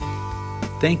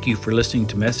Thank you for listening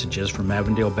to messages from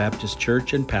Avondale Baptist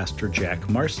Church and Pastor Jack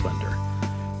Marslander.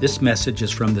 This message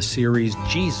is from the series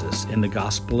Jesus in the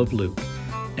Gospel of Luke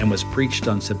and was preached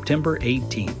on September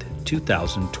 18th,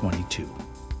 2022.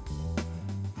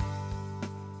 I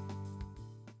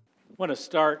want to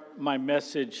start my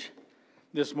message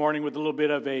this morning with a little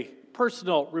bit of a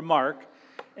personal remark,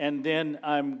 and then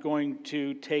I'm going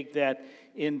to take that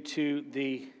into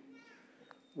the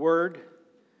Word.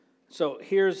 So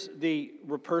here's the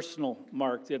personal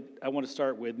mark that I want to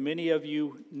start with. Many of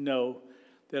you know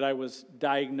that I was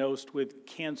diagnosed with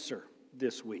cancer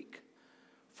this week.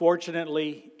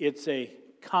 Fortunately, it's a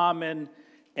common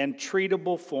and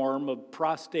treatable form of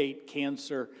prostate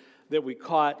cancer that we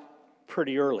caught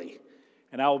pretty early.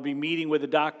 And I will be meeting with the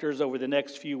doctors over the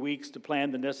next few weeks to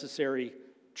plan the necessary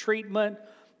treatment.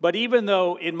 But even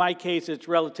though in my case it's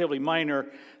relatively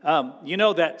minor,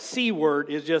 that C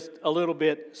word is just a little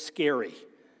bit scary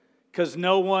because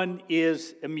no one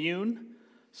is immune.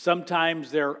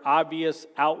 Sometimes there are obvious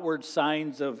outward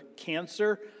signs of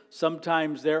cancer.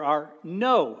 Sometimes there are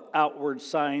no outward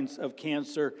signs of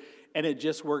cancer, and it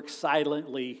just works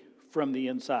silently from the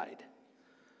inside.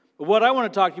 But what I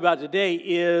want to talk to you about today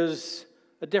is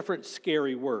a different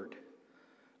scary word,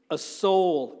 a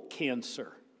soul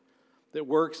cancer that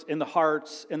works in the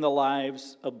hearts and the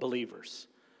lives of believers.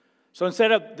 So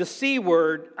instead of the C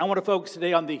word, I want to focus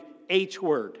today on the H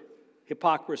word,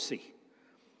 hypocrisy.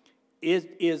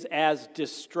 It is as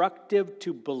destructive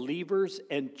to believers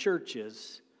and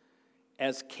churches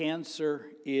as cancer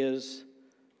is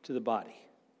to the body.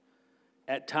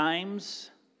 At times,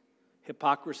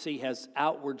 hypocrisy has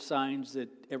outward signs that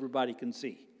everybody can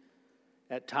see.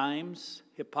 At times,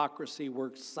 hypocrisy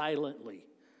works silently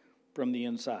from the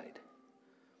inside.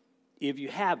 If you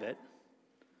have it,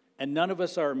 and none of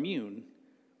us are immune,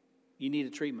 you need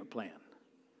a treatment plan.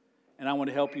 And I want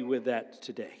to help you with that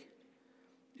today.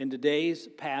 In today's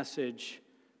passage,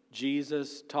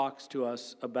 Jesus talks to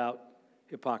us about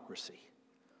hypocrisy.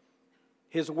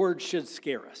 His words should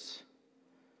scare us,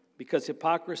 because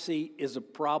hypocrisy is a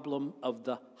problem of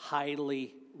the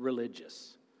highly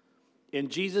religious. In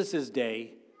Jesus'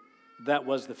 day, that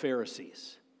was the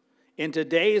Pharisees. In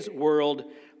today's world,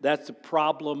 that's a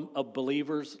problem of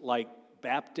believers like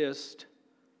Baptists,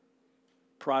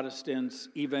 Protestants,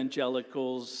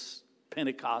 evangelicals,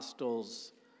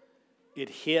 Pentecostals. It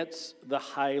hits the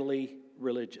highly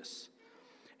religious.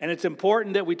 And it's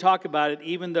important that we talk about it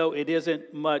even though it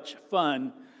isn't much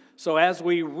fun. So as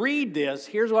we read this,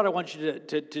 here's what I want you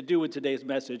to do with today's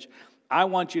message. I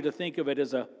want you to think of it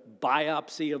as a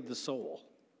biopsy of the soul.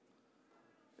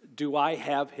 Do I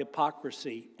have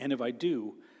hypocrisy? And if I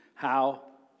do, how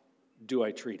do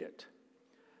I treat it?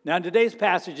 Now, in today's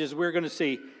passages, we're going to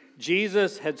see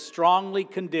Jesus had strongly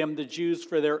condemned the Jews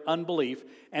for their unbelief.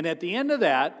 And at the end of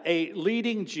that, a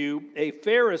leading Jew, a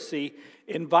Pharisee,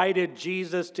 invited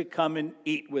Jesus to come and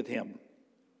eat with him.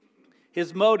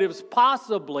 His motives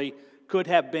possibly could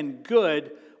have been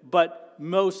good, but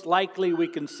most likely we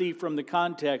can see from the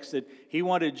context that he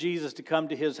wanted Jesus to come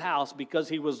to his house because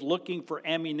he was looking for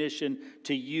ammunition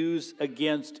to use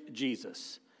against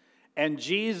Jesus. And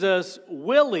Jesus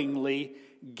willingly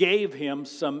gave him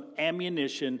some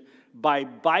ammunition by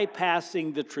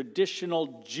bypassing the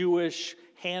traditional Jewish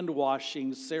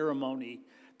hand-washing ceremony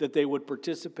that they would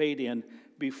participate in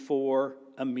before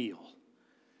a meal.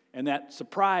 And that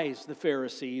surprised the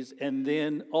Pharisees and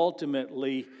then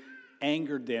ultimately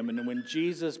angered them. And when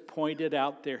Jesus pointed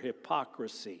out their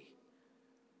hypocrisy,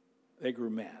 they grew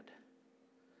mad.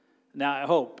 Now, I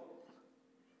hope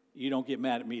you don't get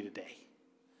mad at me today,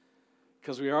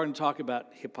 because we are going to talk about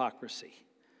hypocrisy.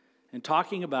 And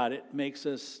talking about it makes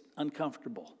us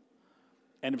uncomfortable.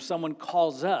 And if someone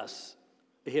calls us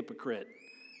a hypocrite,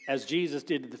 as Jesus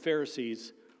did to the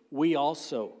Pharisees, we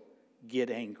also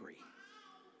get angry.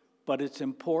 But it's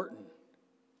important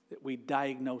that we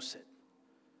diagnose it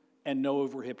and know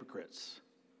if we're hypocrites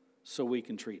so we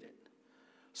can treat it.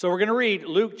 So we're going to read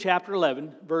Luke chapter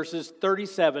 11, verses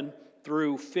 37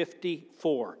 through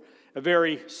 54. A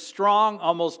very strong,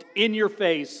 almost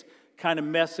in-your-face kind of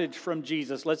message from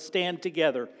Jesus. Let's stand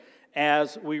together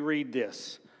as we read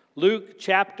this. Luke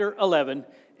chapter 11,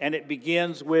 and it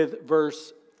begins with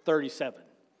verse 37.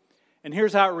 And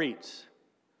here's how it reads.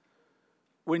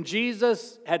 When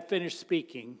Jesus had finished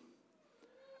speaking,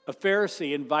 a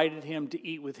Pharisee invited him to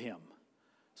eat with him.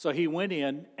 So he went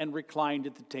in and reclined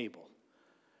at the table.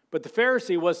 But the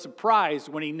Pharisee was surprised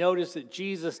when he noticed that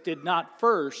Jesus did not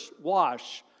first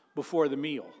wash before the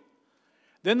meal.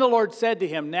 Then the Lord said to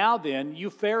him, "Now then,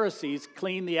 you Pharisees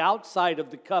clean the outside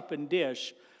of the cup and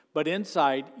dish, but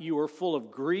inside you are full of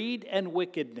greed and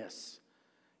wickedness.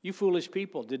 You foolish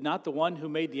people, did not the one who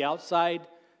made the outside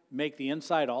make the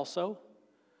inside also?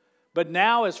 But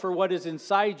now as for what is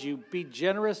inside you, be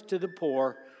generous to the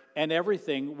poor, and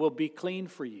everything will be clean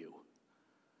for you.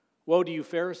 Woe to you,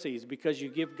 Pharisees, because you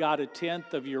give God a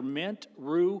tenth of your mint,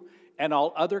 rue, and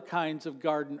all other kinds of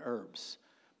garden herbs,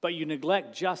 but you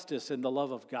neglect justice and the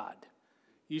love of God.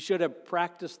 You should have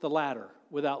practiced the latter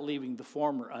without leaving the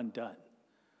former undone.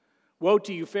 Woe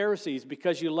to you, Pharisees,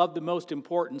 because you love the most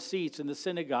important seats in the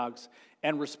synagogues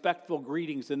and respectful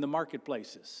greetings in the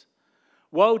marketplaces.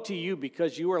 Woe to you,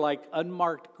 because you are like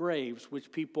unmarked graves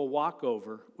which people walk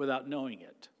over without knowing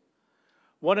it.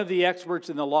 One of the experts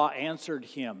in the law answered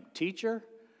him, Teacher,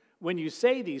 when you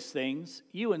say these things,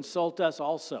 you insult us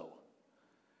also.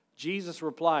 Jesus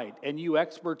replied, And you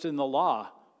experts in the law,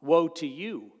 woe to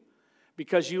you,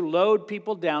 because you load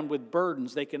people down with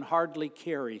burdens they can hardly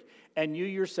carry, and you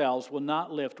yourselves will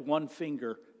not lift one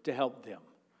finger to help them.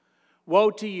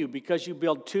 Woe to you, because you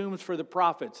build tombs for the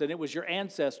prophets, and it was your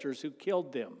ancestors who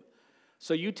killed them.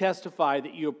 So you testify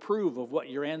that you approve of what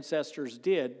your ancestors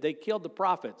did. They killed the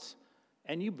prophets,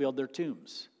 and you build their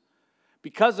tombs.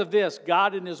 Because of this,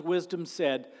 God in his wisdom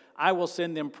said, I will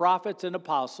send them prophets and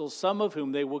apostles, some of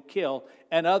whom they will kill,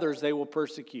 and others they will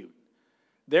persecute.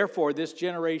 Therefore, this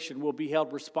generation will be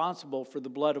held responsible for the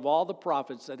blood of all the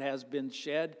prophets that has been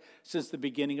shed since the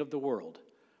beginning of the world,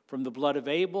 from the blood of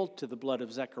Abel to the blood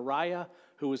of Zechariah,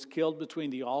 who was killed between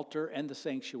the altar and the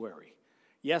sanctuary.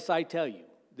 Yes, I tell you,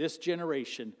 this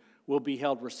generation will be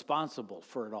held responsible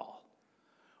for it all.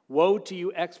 Woe to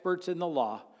you, experts in the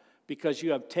law, because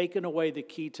you have taken away the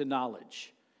key to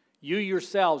knowledge. You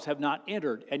yourselves have not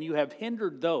entered, and you have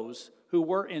hindered those who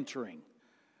were entering.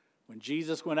 When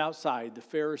Jesus went outside, the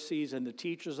Pharisees and the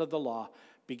teachers of the law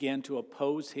began to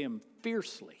oppose him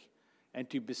fiercely and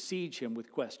to besiege him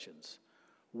with questions,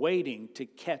 waiting to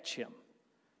catch him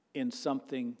in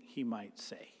something he might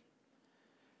say.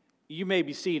 You may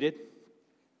be seated.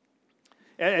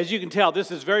 As you can tell,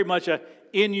 this is very much a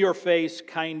in-your-face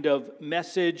kind of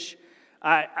message.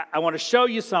 I want to show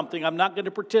you something. I'm not going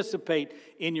to participate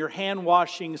in your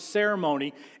hand-washing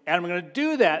ceremony, and I'm going to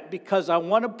do that because I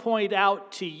want to point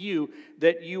out to you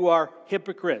that you are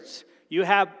hypocrites. You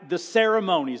have the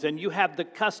ceremonies, and you have the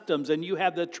customs, and you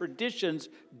have the traditions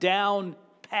down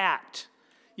pat.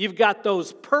 You've got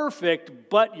those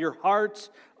perfect, but your hearts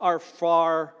are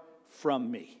far from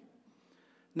me.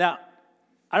 Now,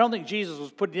 I don't think Jesus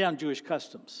was putting down Jewish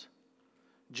customs.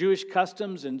 Jewish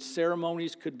customs and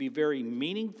ceremonies could be very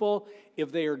meaningful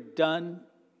if they are done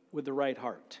with the right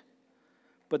heart.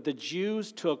 But the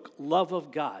Jews took love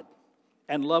of God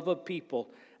and love of people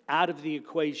out of the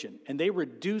equation, and they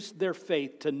reduced their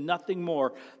faith to nothing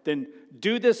more than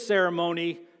do this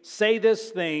ceremony, say this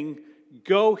thing,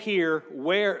 go here,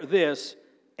 wear this,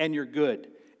 and you're good.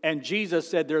 And Jesus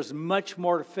said there's much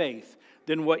more to faith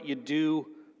than what you do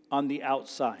on the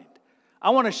outside. I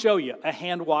want to show you a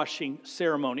hand-washing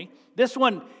ceremony. This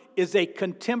one is a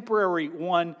contemporary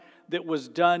one that was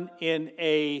done in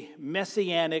a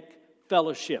Messianic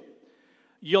fellowship.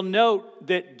 You'll note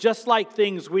that just like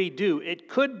things we do, it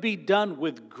could be done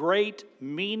with great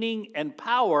meaning and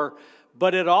power,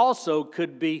 but it also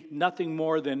could be nothing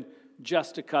more than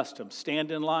just a custom.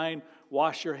 Stand in line,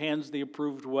 wash your hands the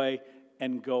approved way,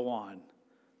 and go on.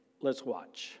 Let's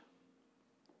watch.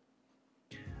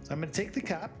 So I'm going to take the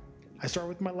cup. I start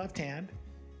with my left hand.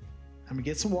 I'm going to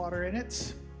get some water in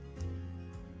it.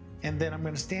 And then I'm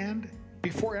going to stand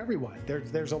before everyone.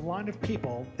 There's a line of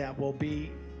people that will be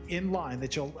in line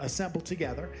that you'll assemble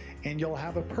together. And you'll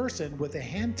have a person with a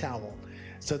hand towel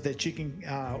so that you can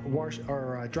wash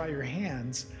or dry your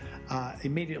hands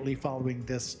immediately following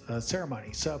this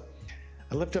ceremony. So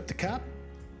I lift up the cup,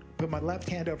 put my left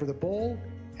hand over the bowl,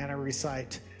 and I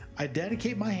recite, I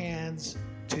dedicate my hands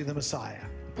to the Messiah.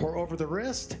 Pour over the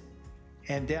wrist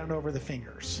and down over the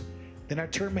fingers. Then I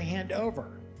turn my hand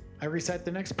over. I recite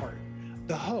the next part,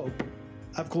 the hope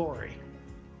of glory.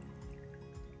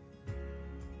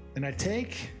 Then I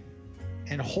take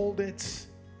and hold it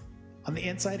on the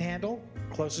inside handle,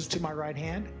 closest to my right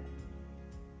hand.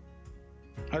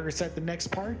 I recite the next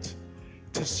part,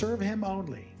 to serve him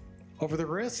only. Over the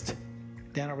wrist,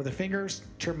 down over the fingers,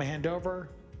 turn my hand over,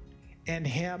 and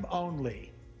him only.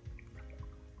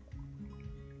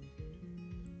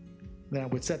 Then I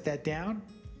would set that down.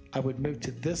 I would move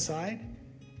to this side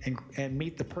and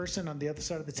meet the person on the other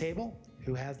side of the table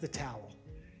who has the towel.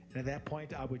 And at that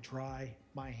point, I would dry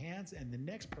my hands, and the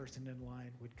next person in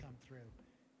line would come through.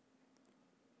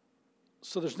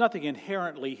 So there's nothing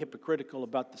inherently hypocritical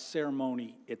about the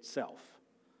ceremony itself.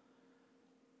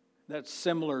 That's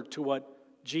similar to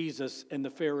what Jesus and the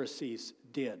Pharisees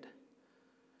did.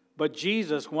 but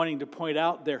Jesus wanting to point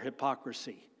out their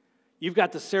hypocrisy. You've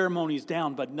got the ceremonies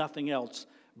down, but nothing else.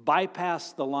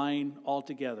 Bypass the line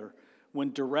altogether.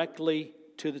 Went directly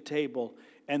to the table,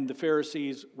 and the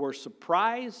Pharisees were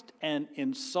surprised and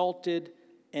insulted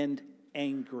and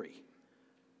angry.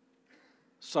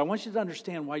 So I want you to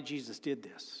understand why Jesus did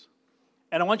this.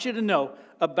 And I want you to know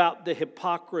about the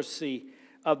hypocrisy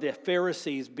of the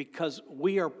Pharisees, because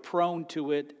we are prone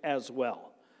to it as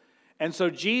well. And so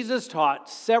Jesus taught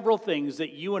several things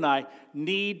that you and I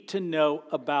need to know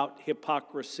about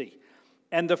hypocrisy.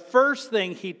 And the first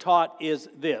thing he taught is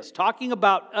this. Talking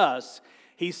about us,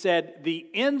 he said the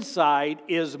inside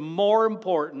is more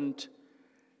important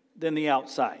than the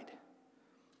outside.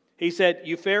 He said,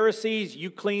 you Pharisees,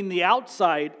 you clean the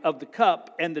outside of the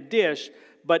cup and the dish,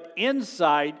 but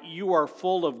inside you are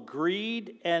full of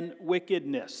greed and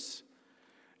wickedness.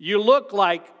 You look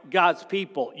like God's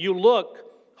people. You look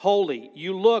holy.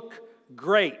 You look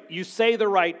great. You say the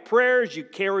right prayers. You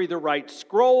carry the right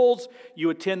scrolls.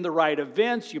 You attend the right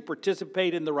events. You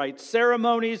participate in the right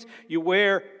ceremonies. You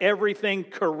wear everything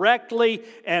correctly.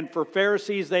 And for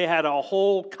Pharisees, they had a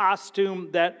whole costume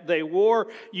that they wore.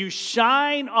 You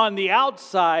shine on the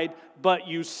outside, but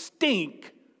you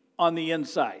stink on the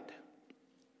inside.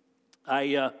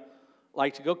 I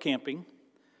like to go camping.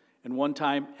 And one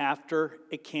time after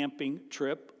a camping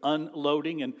trip,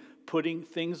 unloading and putting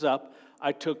things up,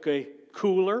 I took a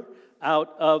cooler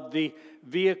out of the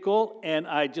vehicle and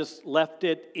I just left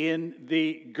it in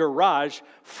the garage,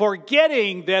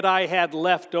 forgetting that I had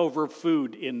leftover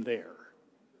food in there.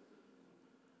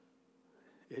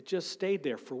 It just stayed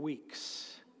there for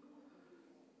weeks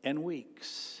and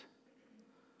weeks.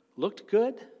 Looked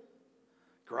good.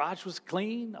 Garage was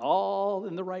clean, all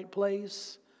in the right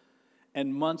place.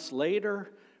 And months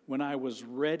later, when I was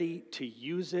ready to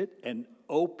use it and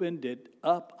opened it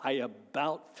up, I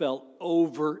about fell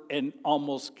over and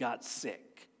almost got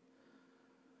sick.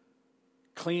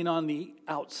 Clean on the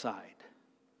outside.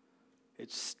 It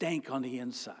stank on the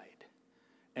inside.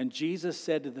 And Jesus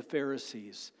said to the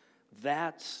Pharisees,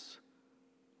 that's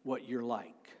what you're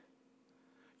like.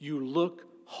 You look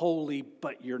holy,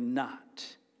 but you're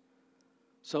not.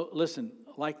 So listen,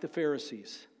 like the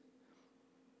Pharisees,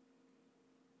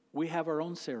 we have our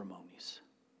own ceremonies.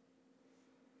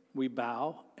 We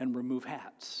bow and remove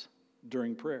hats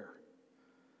during prayer.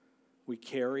 We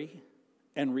carry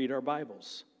and read our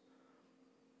Bibles.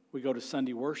 We go to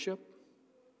Sunday worship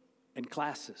and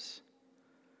classes.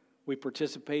 We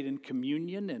participate in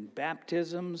communion and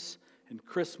baptisms and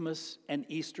Christmas and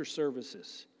Easter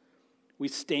services. We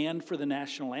stand for the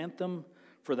national anthem,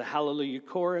 for the Hallelujah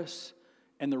chorus,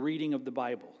 and the reading of the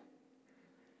Bible.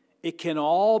 It can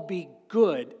all be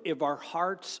good if our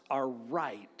hearts are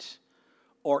right,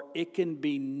 or it can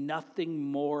be nothing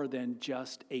more than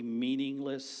just a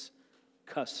meaningless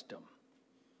custom.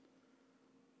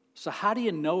 So how do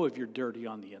you know if you're dirty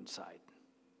on the inside?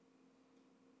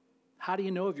 How do you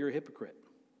know if you're a hypocrite?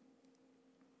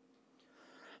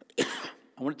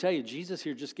 I want to tell you, Jesus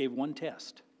here just gave one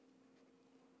test.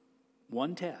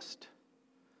 One test.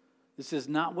 This is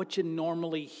not what you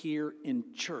normally hear in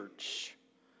church,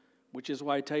 which is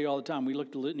why I tell you all the time, we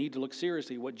need to look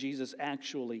seriously at what Jesus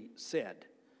actually said.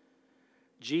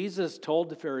 Jesus told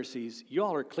the Pharisees, you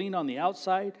all are clean on the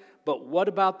outside, but what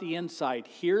about the inside?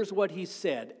 Here's what he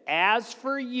said. As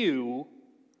for you,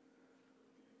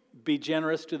 be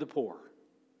generous to the poor,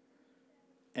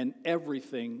 and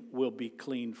everything will be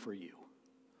clean for you.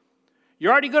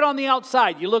 You're already good on the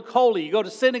outside. You look holy. You go to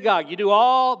synagogue. You do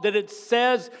all that it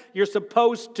says you're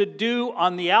supposed to do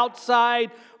on the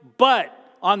outside, but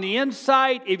on the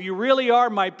inside, if you really are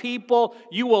my people,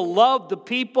 you will love the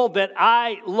people that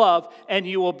I love, and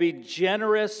you will be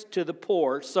generous to the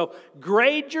poor. So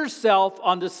grade yourself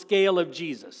on the scale of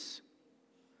Jesus.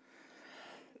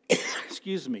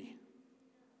 Excuse me.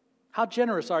 How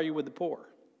generous are you with the poor?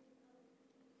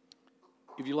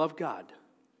 If you love God,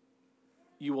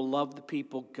 you will love the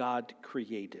people God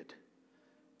created,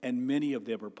 and many of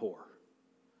them are poor.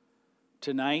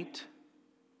 Tonight,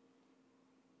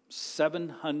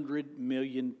 700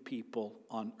 million people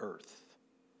on earth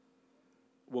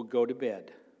will go to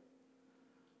bed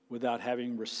without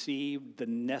having received the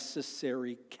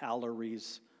necessary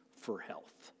calories for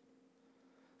health.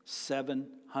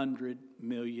 700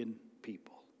 million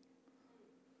people.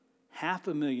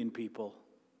 500,000 people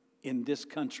in this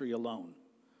country alone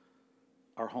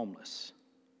are homeless.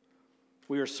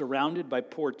 We are surrounded by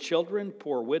poor children,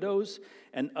 poor widows,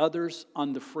 and others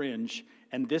on the fringe.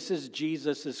 And this is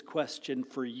Jesus' question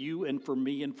for you and for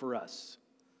me and for us.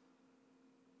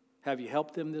 Have you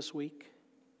helped them this week?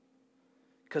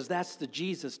 Because that's the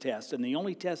Jesus test, and the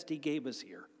only test he gave us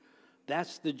here.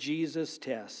 That's the Jesus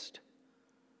test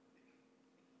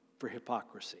for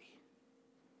hypocrisy.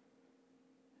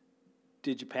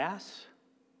 Did you pass?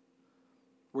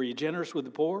 Were you generous with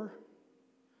the poor?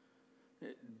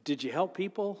 Did you help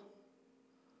people?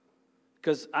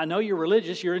 Because I know you're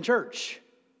religious, you're in church.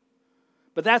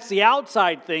 But that's the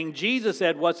outside thing. Jesus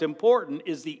said what's important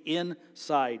is the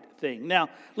inside thing. Now,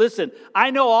 listen,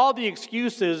 I know all the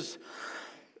excuses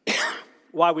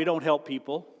why we don't help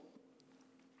people.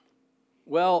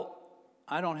 Well,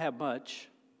 I don't have much.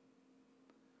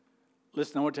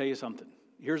 Listen, I want to tell you something.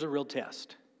 Here's a real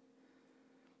test.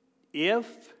 If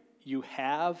you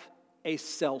have a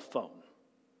cell phone,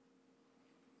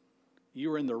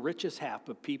 you're in the richest half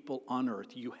of people on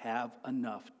earth. You have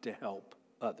enough to help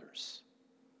others.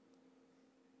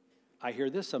 I hear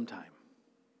this sometime.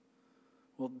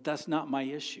 Well, that's not my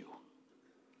issue.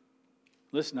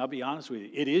 Listen, I'll be honest with you.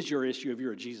 It is your issue if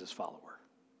you're a Jesus follower,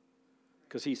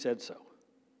 because he said so.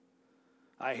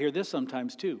 I hear this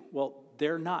sometimes too. Well,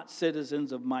 they're not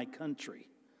citizens of my country.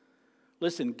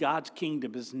 Listen, God's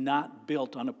kingdom is not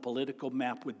built on a political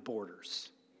map with borders.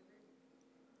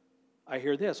 I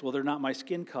hear this. Well, they're not my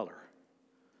skin color.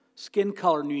 Skin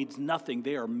color means nothing.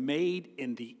 They are made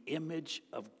in the image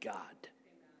of God.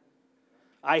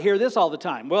 I hear this all the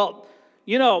time. Well,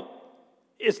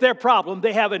 it's their problem.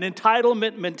 They have an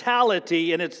entitlement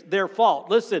mentality, and it's their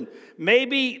fault. Listen,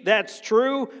 maybe that's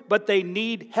true, but they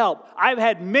need help. I've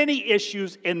had many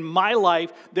issues in my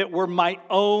life that were my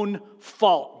own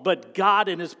fault, but God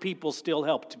and his people still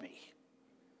helped me.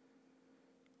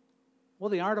 Well,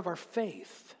 the art of our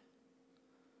faith.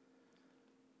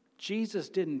 Jesus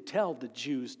didn't tell the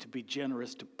Jews to be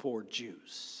generous to poor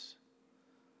Jews.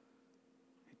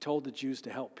 He told the Jews to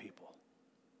help people.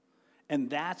 And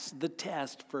that's the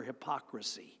test for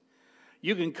hypocrisy.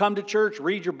 You can come to church,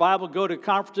 read your Bible, go to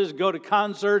conferences, go to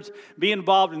concerts, be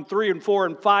involved in 3 and 4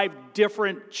 and 5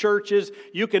 different churches.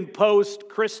 You can post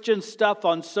Christian stuff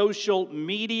on social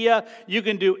media. You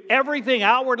can do everything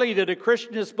outwardly that a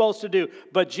Christian is supposed to do.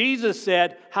 But Jesus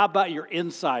said, how about your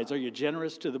insides? Are you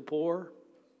generous to the poor?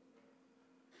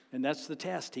 And that's the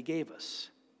test he gave us.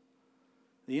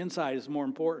 The inside is more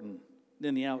important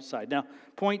than the outside. Now,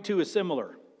 point 2 is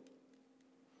similar.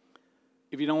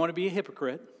 If you don't want to be a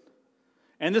hypocrite,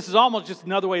 and this is almost just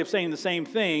another way of saying the same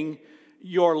thing,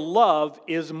 your love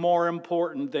is more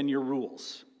important than your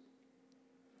rules.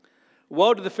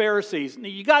 Woe to the Pharisees. Now,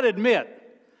 you got to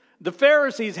admit, the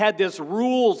Pharisees had this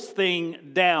rules thing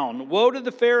down. Woe to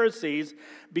the Pharisees,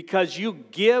 because you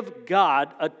give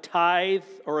God a tithe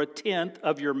or a tenth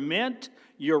of your mint,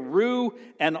 your rue,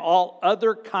 and all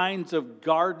other kinds of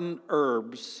garden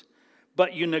herbs,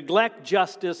 but you neglect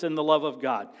justice and the love of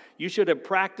God. You should have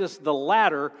practiced the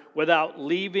latter without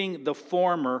leaving the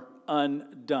former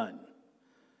undone.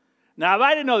 Now, if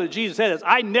I didn't know that Jesus said this,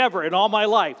 I never in all my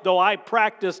life, though I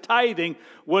practiced tithing,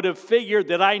 would have figured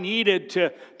that I needed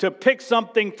to pick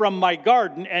something from my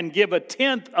garden and give a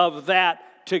tenth of that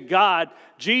to God.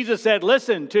 Jesus said,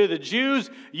 listen, to the Jews,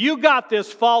 you got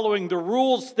this following the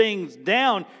rules things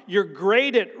down. You're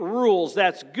great at rules.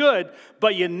 That's good.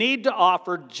 But you need to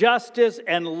offer justice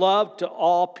and love to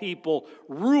all people.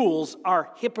 Rules are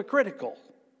hypocritical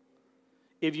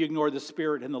if you ignore the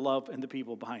Spirit and the love and the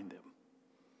people behind them.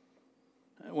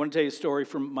 I want to tell you a story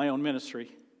from my own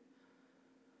ministry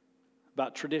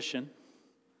about tradition.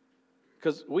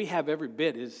 Because we have every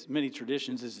bit as many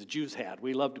traditions as the Jews had.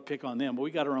 We love to pick on them, but we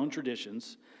got our own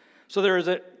traditions. So there is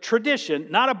a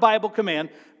tradition, not a Bible command,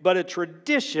 but a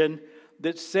tradition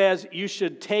that says you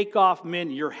should take off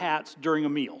your hats during a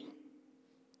meal.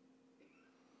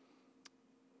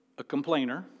 A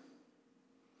complainer,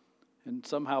 and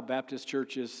somehow Baptist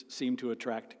churches seem to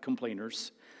attract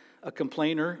complainers. A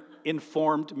complainer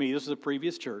informed me, this is a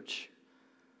previous church,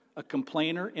 a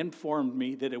complainer informed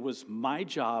me that it was my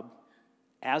job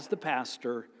as the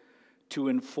pastor to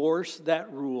enforce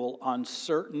that rule on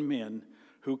certain men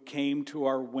who came to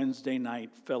our Wednesday night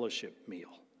fellowship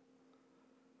meal.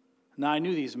 Now, I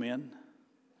knew these men.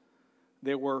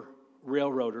 They were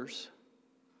railroaders.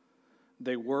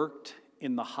 They worked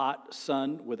in the hot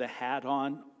sun with a hat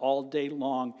on all day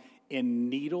long in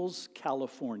Needles,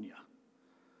 California,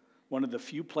 one of the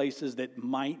few places that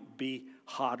might be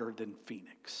hotter than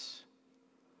Phoenix.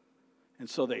 And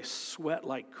so they sweat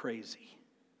like crazy.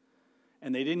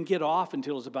 And they didn't get off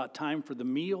until it was about time for the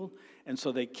meal. And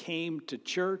so they came to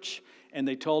church and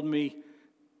they told me,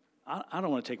 I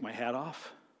don't want to take my hat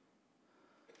off.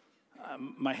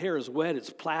 My hair is wet.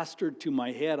 It's plastered to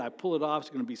my head. I pull it off.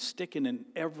 It's going to be sticking in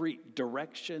every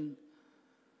direction.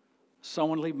 So I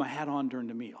want to leave my hat on during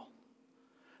the meal.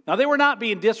 Now, they were not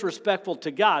being disrespectful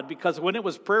to God, because when it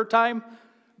was prayer time,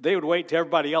 they would wait till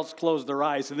everybody else closed their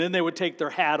eyes, and then they would take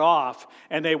their hat off,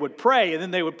 and they would pray, and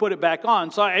then they would put it back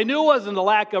on. So I knew it wasn't a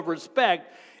lack of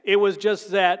respect. It was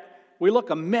just that we look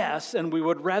a mess, and we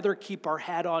would rather keep our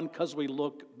hat on because we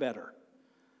look better.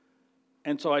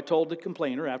 And so I told the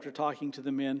complainer after talking to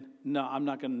the men, no, I'm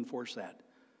not going to enforce that.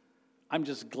 I'm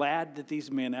just glad that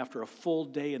these men, after a full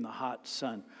day in the hot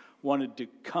sun, wanted to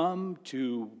come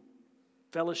to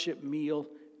fellowship meal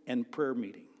and prayer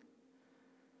meeting.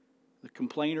 The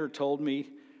complainer told me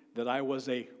that I was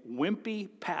a wimpy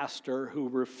pastor who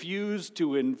refused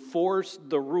to enforce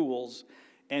the rules,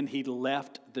 and he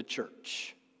left the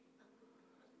church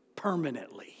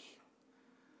permanently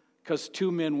because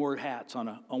 2 men wore hats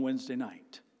on Wednesday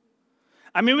night.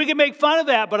 I mean, we can make fun of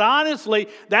that, but honestly,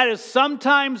 that is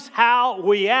sometimes how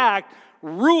we act.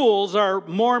 Rules are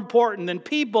more important than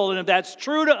people, and if that's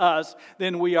true to us,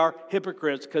 then we are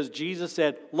hypocrites, because Jesus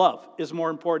said love is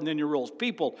more important than your rules.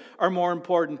 People are more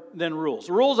important than rules.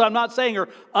 Rules, I'm not saying, are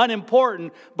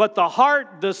unimportant, but the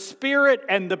heart, the spirit,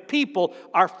 and the people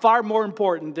are far more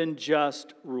important than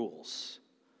just rules.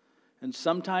 And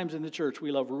sometimes in the church,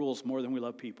 we love rules more than we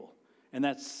love people, and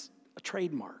that's a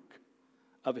trademark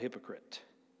of a hypocrite.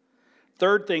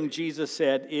 Third thing Jesus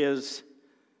said is,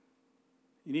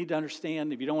 you need to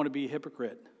understand, if you don't want to be a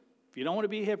hypocrite,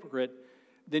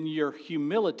 then your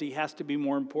humility has to be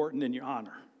more important than your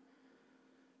honor.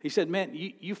 He said, man,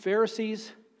 you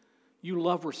Pharisees, you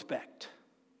love respect.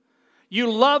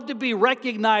 You love to be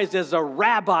recognized as a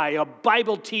rabbi, a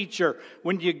Bible teacher,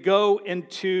 when you go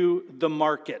into the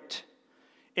market.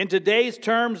 In today's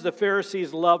terms, the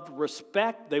Pharisees loved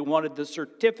respect. They wanted the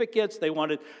certificates. They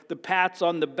wanted the pats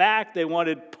on the back. They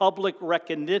wanted public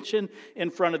recognition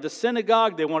in front of the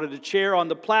synagogue. They wanted a chair on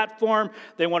the platform.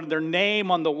 They wanted their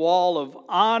name on the wall of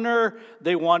honor.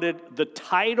 They wanted the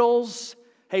titles.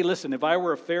 Hey, listen, if I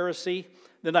were a Pharisee,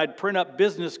 then I'd print up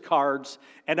business cards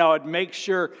and I would make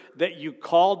sure that you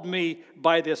called me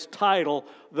by this title,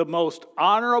 the most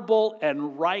honorable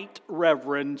and right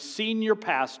reverend senior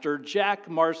pastor, Jack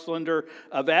Marslander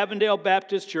of Avondale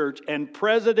Baptist Church and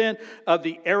president of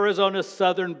the Arizona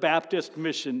Southern Baptist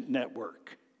Mission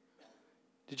Network.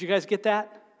 Did you guys get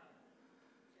that?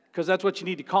 Because that's what you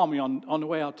need to call me on the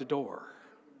way out the door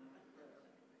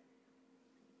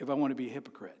if I want to be a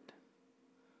hypocrite.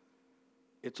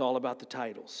 It's all about the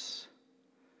titles.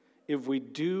 If we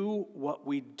do what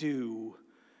we do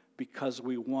because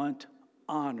we want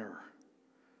honor,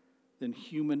 then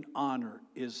human honor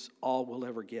is all we'll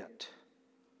ever get.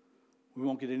 We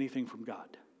won't get anything from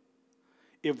God.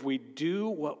 If we do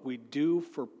what we do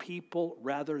for people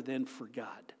rather than for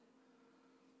God,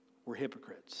 we're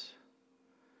hypocrites.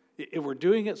 If we're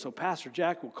doing it so Pastor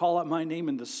Jack will call out my name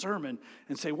in the sermon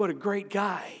and say, what a great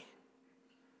guy,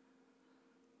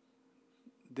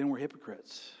 then we're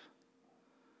hypocrites.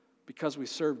 Because we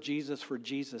serve Jesus for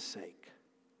Jesus' sake,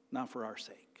 not for our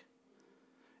sake.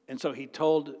 And so he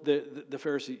told the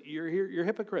Pharisees, you're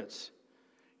hypocrites.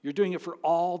 You're doing it for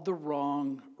all the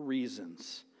wrong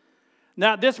reasons.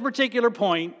 Now, at this particular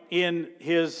point in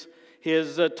his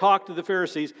talk to the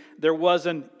Pharisees, there was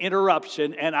an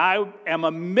interruption, and I am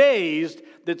amazed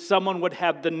that someone would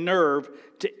have the nerve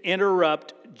to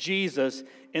interrupt Jesus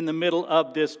in the middle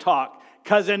of this talk.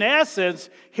 Because in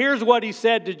essence, here's what he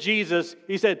said to Jesus.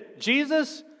 He said,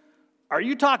 Jesus, are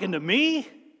you talking to me?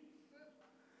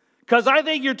 Because I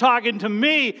think you're talking to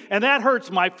me, and that hurts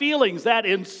my feelings. That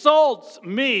insults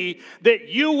me that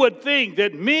you would think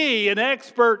that me, an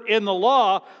expert in the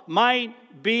law,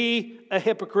 might be a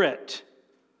hypocrite.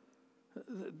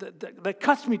 That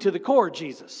cuts me to the core,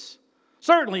 Jesus.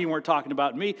 Certainly you weren't talking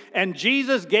about me. And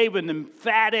Jesus gave an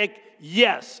emphatic,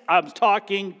 yes, I'm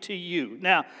talking to you.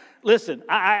 Now, listen,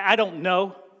 I don't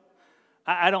know.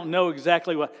 I don't know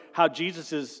exactly how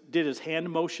Jesus did his hand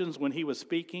motions when he was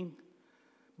speaking.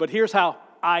 But here's how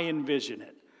I envision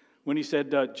it. When he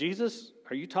said, Jesus,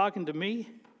 are you talking to me?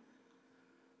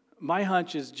 My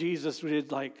hunch is Jesus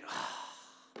was like,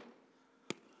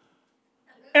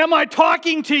 am I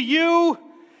talking to you?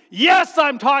 Yes,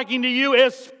 I'm talking to you,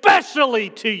 especially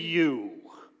to you.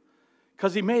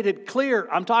 Because he made it clear,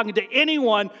 I'm talking to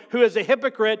anyone who is a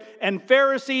hypocrite, and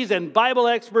Pharisees and Bible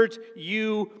experts,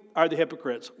 you are the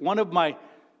hypocrites. One of my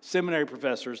seminary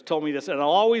professors told me this, and I'll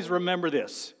always remember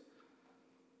this.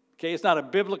 Okay, it's not a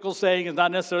biblical saying, it's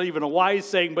not necessarily even a wise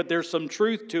saying, but there's some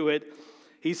truth to it.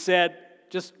 He said,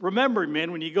 just remember,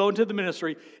 men, when you go into the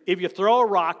ministry, if you throw a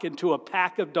rock into a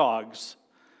pack of dogs,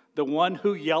 the one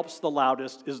who yelps the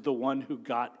loudest is the one who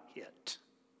got hit.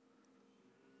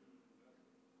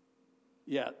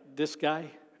 Yeah, this guy,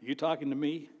 are you talking to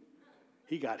me?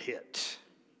 He got hit.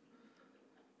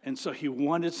 And so he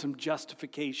wanted some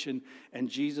justification, and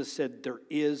Jesus said there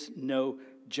is no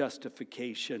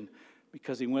justification,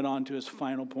 because he went on to his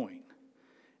final point.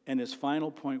 And his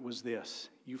final point was this: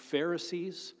 you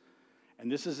Pharisees,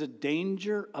 and this is a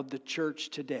danger of the church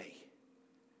today,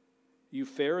 you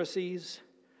Pharisees,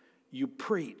 you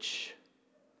preach,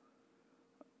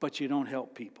 but you don't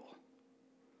help people.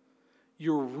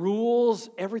 Your rules,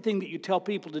 everything that you tell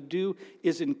people to do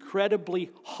is incredibly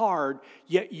hard,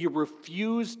 yet you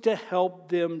refuse to help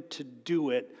them to do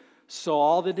it. So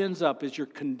all that ends up is you're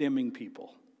condemning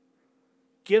people.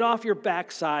 Get off your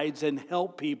backsides and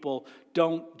help people.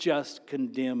 Don't just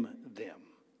condemn them.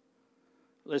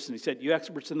 Listen, he said, you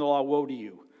experts in the law, woe to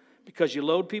you, because you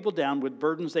load people down with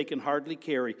burdens they can hardly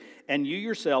carry, and you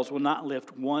yourselves will not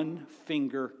lift one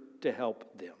finger to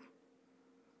help them.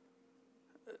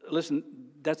 Listen,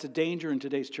 that's a danger in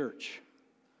today's church.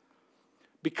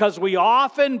 Because we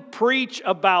often preach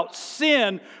about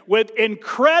sin with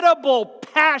incredible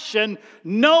passion,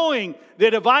 knowing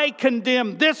that if I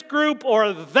condemn this group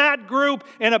or that group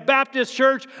in a Baptist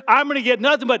church, I'm going to get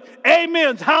nothing but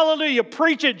amens. Hallelujah.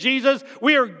 Preach it, Jesus.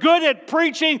 We are good at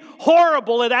preaching,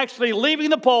 horrible at actually leaving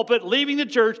the pulpit, leaving the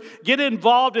church, get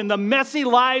involved in the messy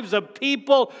lives of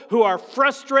people who are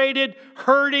frustrated,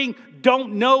 hurting,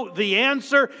 don't know the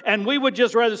answer, and we would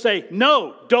just rather say,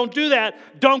 no, don't do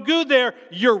that. Don't go there.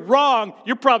 You're wrong.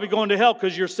 You're probably going to hell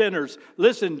because you're sinners.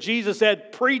 Listen, Jesus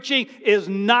said preaching is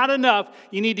not enough.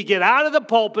 You need to get out of the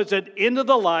pulpits and into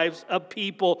the lives of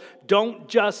people. Don't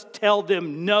just tell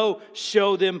them no,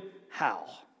 show them how.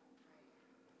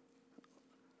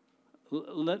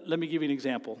 Let me give you an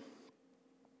example.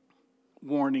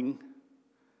 Warning.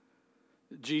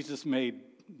 Jesus made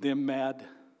them mad.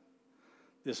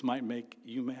 This might make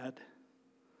you mad,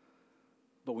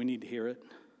 but we need to hear it.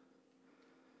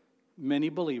 Many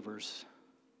believers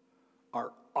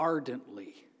are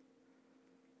ardently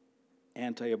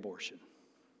anti-abortion,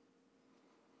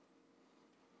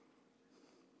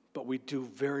 but we do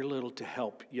very little to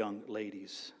help young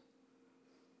ladies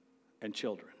and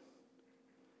children.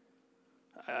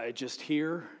 I just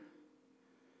hear,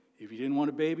 if you didn't want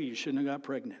a baby, you shouldn't have got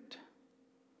pregnant.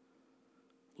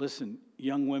 Listen,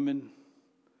 young women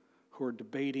who are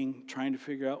debating, trying to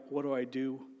figure out, what do I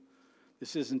do?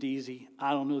 This isn't easy.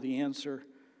 I don't know the answer.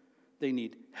 They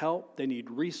need help. They need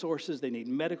resources. They need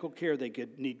medical care. They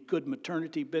need good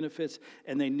maternity benefits.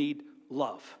 And they need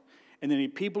love. And they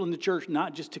need people in the church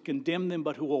not just to condemn them,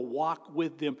 but who will walk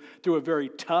with them through a very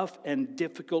tough and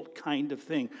difficult kind of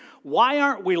thing. Why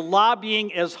aren't we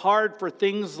lobbying as hard for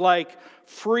things like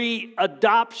free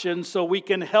adoption so we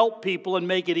can help people and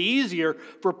make it easier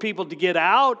for people to get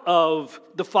out of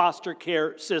the foster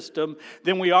care system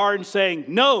than we are in saying,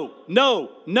 no,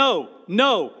 no, no,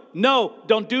 no, no,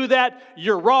 don't do that.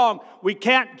 You're wrong. We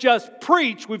can't just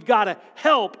preach. We've got to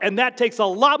help. And that takes a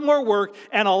lot more work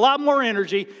and a lot more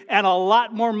energy and a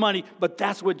lot more money. But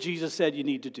that's what Jesus said you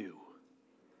need to do.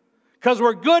 Because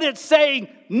we're good at saying,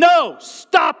 no,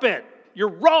 stop it. You're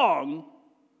wrong.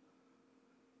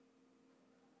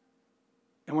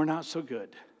 And we're not so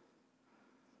good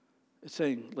at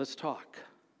saying, let's talk.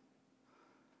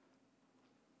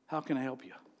 How can I help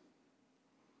you?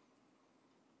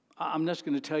 I'm just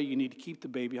going to tell you need to keep the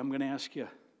baby. I'm going to ask you,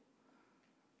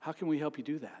 how can we help you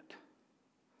do that?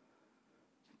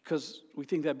 Because we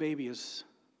think that baby is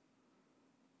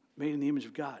made in the image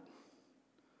of God.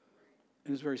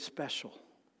 And it's very special.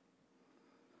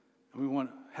 And we want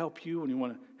to help you, and we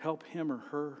want to help him or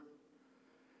her.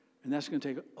 And that's going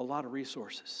to take a lot of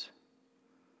resources.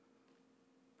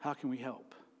 How can we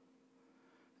help?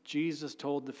 Jesus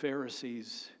told the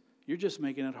Pharisees, you're just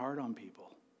making it hard on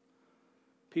people.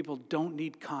 People don't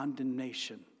need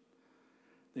condemnation.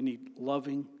 They need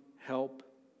loving help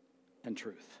and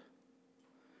truth.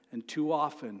 And too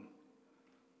often,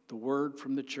 the word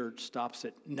from the church stops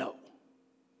at no.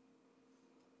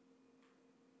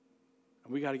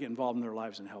 And we got to get involved in their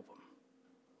lives and help them.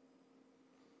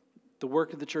 The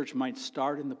work of the church might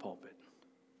start in the pulpit,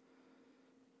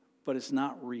 but it's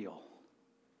not real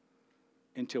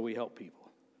until we help people.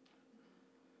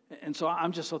 And so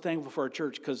I'm just so thankful for our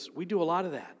church because we do a lot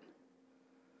of that.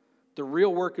 The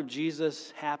real work of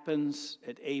Jesus happens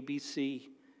at ABC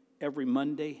every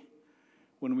Monday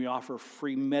when we offer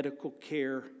free medical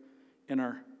care in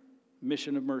our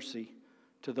Mission of Mercy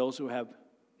to those who have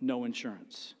no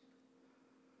insurance.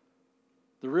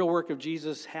 The real work of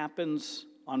Jesus happens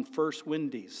on First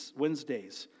Wednesdays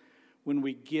when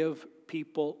we give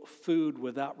people food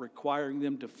without requiring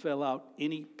them to fill out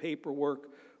any paperwork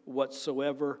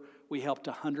whatsoever. We helped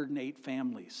 108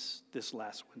 families this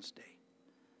last Wednesday.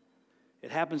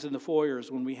 It happens in the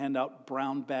foyers when we hand out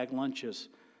brown bag lunches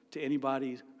to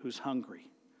anybody who's hungry.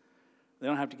 They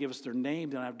don't have to give us their name.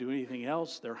 They don't have to do anything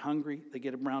else. They're hungry. They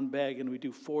get a brown bag, and we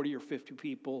do 40 or 50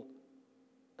 people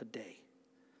a day.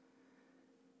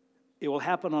 It will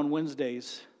happen on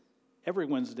Wednesdays, every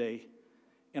Wednesday,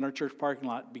 in our church parking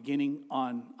lot, beginning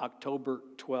on October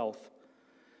 12th,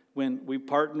 when we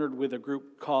partnered with a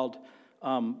group called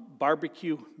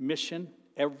Barbecue Mission.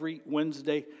 Every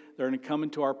Wednesday, they're going to come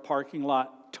into our parking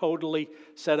lot, totally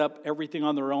set up everything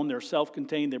on their own. They're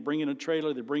self-contained. They bring in a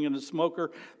trailer. They bring in a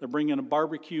smoker. They bring in a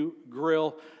barbecue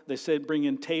grill. They said bring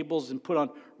in tables and put on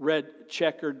red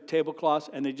checkered tablecloths,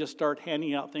 and they just start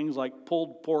handing out things like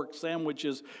pulled pork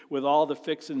sandwiches with all the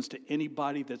fixings to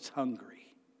anybody that's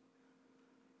hungry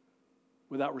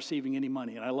without receiving any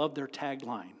money. And I love their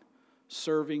tagline,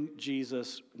 serving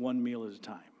Jesus one meal at a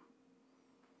time.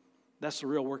 That's the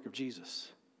real work of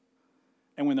Jesus.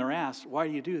 And when they're asked, why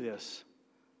do you do this?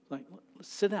 Like, let's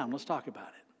sit down, let's talk about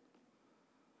it.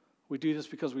 We do this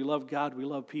because we love God, we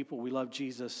love people, we love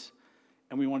Jesus,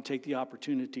 and we want to take the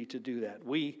opportunity to do that.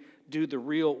 We do the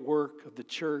real work of the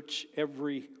church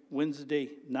every Wednesday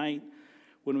night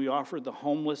when we offer the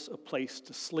homeless a place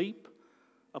to sleep,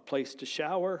 a place to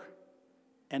shower,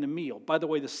 and a meal. By the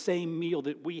way, the same meal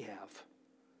that we have.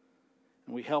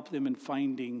 And we help them in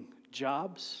finding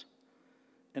jobs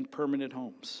and permanent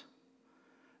homes.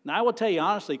 Now, I will tell you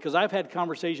honestly, because I've had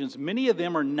conversations, many of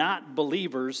them are not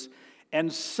believers,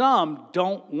 and some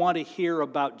don't want to hear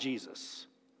about Jesus.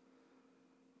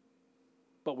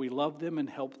 But we love them and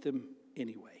help them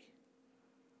anyway.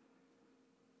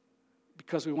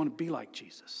 Because we want to be like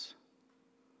Jesus,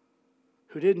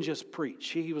 who didn't just preach.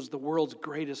 He was the world's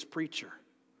greatest preacher.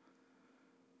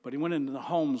 But he went into the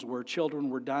homes where children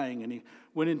were dying, and he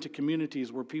went into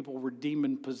communities where people were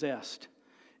demon-possessed,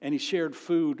 and he shared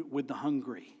food with the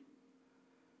hungry.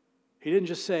 He didn't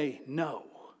just say, no.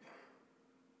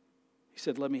 He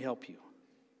said, let me help you.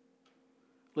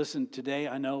 Listen, today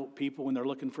I know people, when they're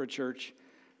looking for a church,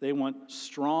 they want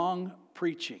strong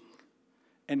preaching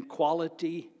and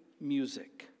quality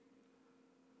music.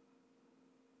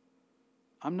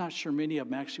 I'm not sure many of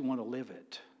them actually want to live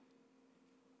it.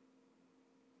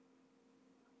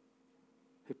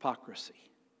 Hypocrisy.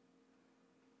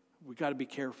 We've got to be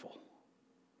careful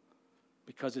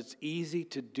because it's easy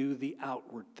to do the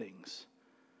outward things.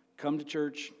 Come to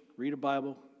church, read a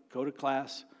Bible, go to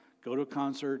class, go to a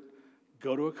concert,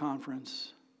 go to a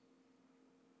conference.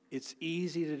 It's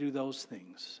easy to do those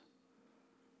things.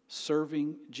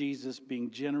 Serving Jesus,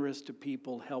 being generous to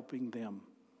people, helping them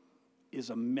is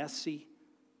a messy,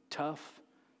 tough,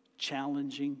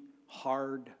 challenging,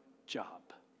 hard job.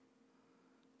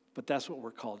 But that's what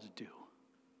we're called to do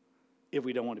if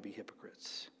we don't want to be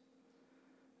hypocrites.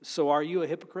 So are you a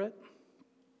hypocrite?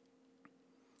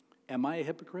 Am I a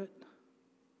hypocrite?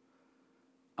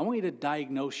 I want you to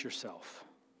diagnose yourself.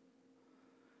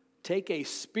 Take a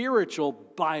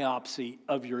spiritual biopsy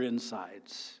of your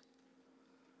insides.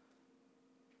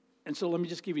 And so let me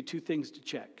just give you two things to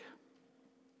check.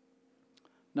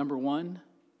 Number one,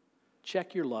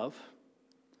 check your love.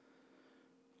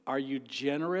 Are you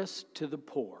generous to the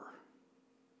poor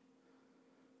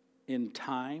in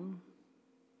time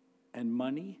and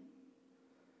money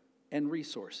and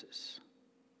resources?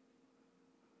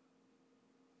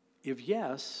 If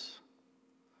yes,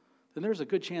 then there's a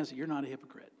good chance that you're not a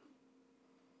hypocrite.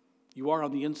 You are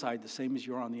on the inside the same as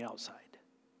you are on the outside.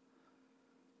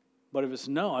 But if it's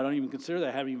no, I don't even consider that,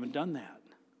 I haven't even done that,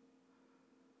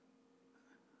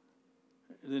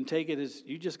 then take it as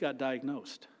you just got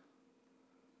diagnosed.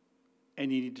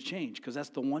 And you need to change, because that's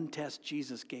the one test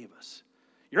Jesus gave us.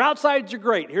 Your outsides are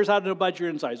great. Here's how to know about your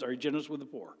insides. Are you generous with the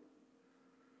poor?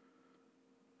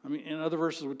 I mean, in other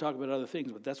verses we talk about other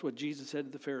things, but that's what Jesus said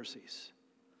to the Pharisees.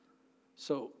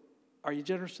 So, are you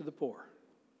generous to the poor?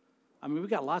 I mean, we've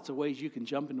got lots of ways you can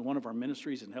jump into one of our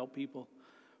ministries and help people.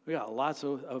 We got lots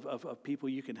of people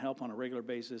you can help on a regular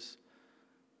basis,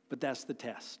 but that's the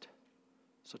test.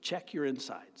 So check your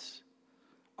insides.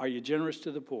 Are you generous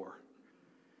to the poor?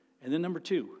 And then number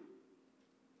two,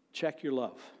 check your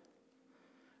love.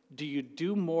 Do you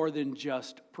do more than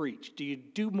just preach? Do you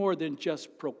do more than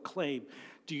just proclaim?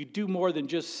 Do you do more than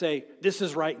just say, this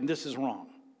is right and this is wrong?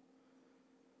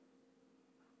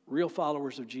 Real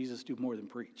followers of Jesus do more than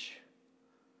preach.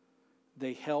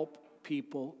 They help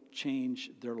people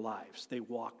change their lives. They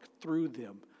walk through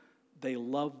them. They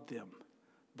love them.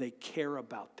 They care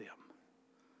about them.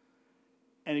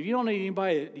 And if you don't know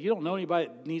anybody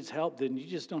that needs help, then you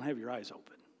just don't have your eyes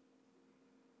open.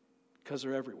 Because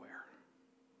they're everywhere.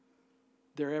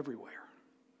 They're everywhere.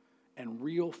 And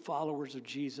real followers of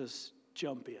Jesus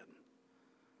jump in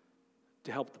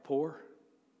to help the poor,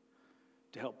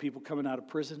 to help people coming out of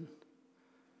prison,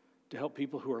 to help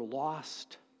people who are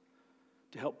lost,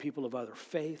 to help people of other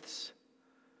faiths,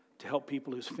 to help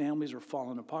people whose families are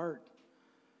falling apart,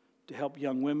 to help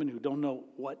young women who don't know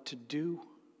what to do.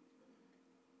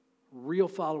 Real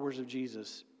followers of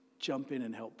Jesus jump in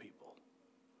and help people.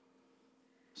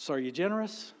 So are you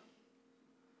generous?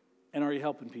 And are you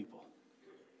helping people?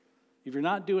 If you're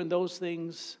not doing those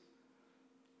things,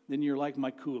 then you're like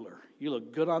my cooler. You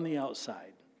look good on the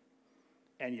outside,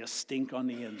 and you stink on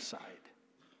the inside.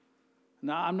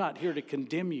 Now, I'm not here to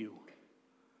condemn you,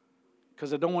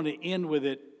 because I don't want to end with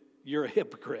it, you're a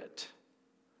hypocrite.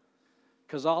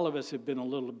 Because all of us have been a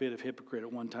little bit of hypocrite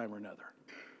at one time or another.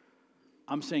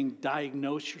 I'm saying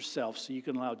diagnose yourself so you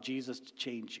can allow Jesus to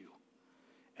change you.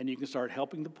 And you can start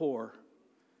helping the poor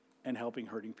and helping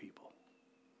hurting people.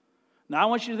 Now, I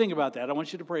want you to think about that. I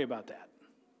want you to pray about that.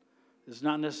 This has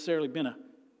not necessarily been a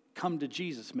come to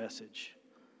Jesus message.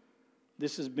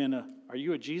 This has been are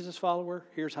you a Jesus follower?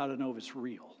 Here's how to know if it's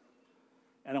real.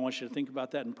 And I want you to think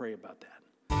about that and pray about that.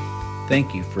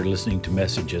 Thank you for listening to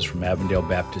messages from Avondale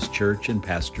Baptist Church and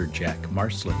Pastor Jack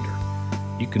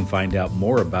Marslander. You can find out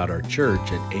more about our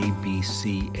church at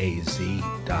abcaz.net,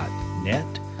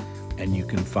 and you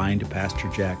can find Pastor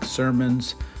Jack's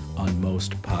sermons on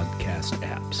most podcast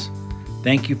apps.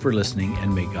 Thank you for listening,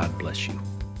 and may God bless you.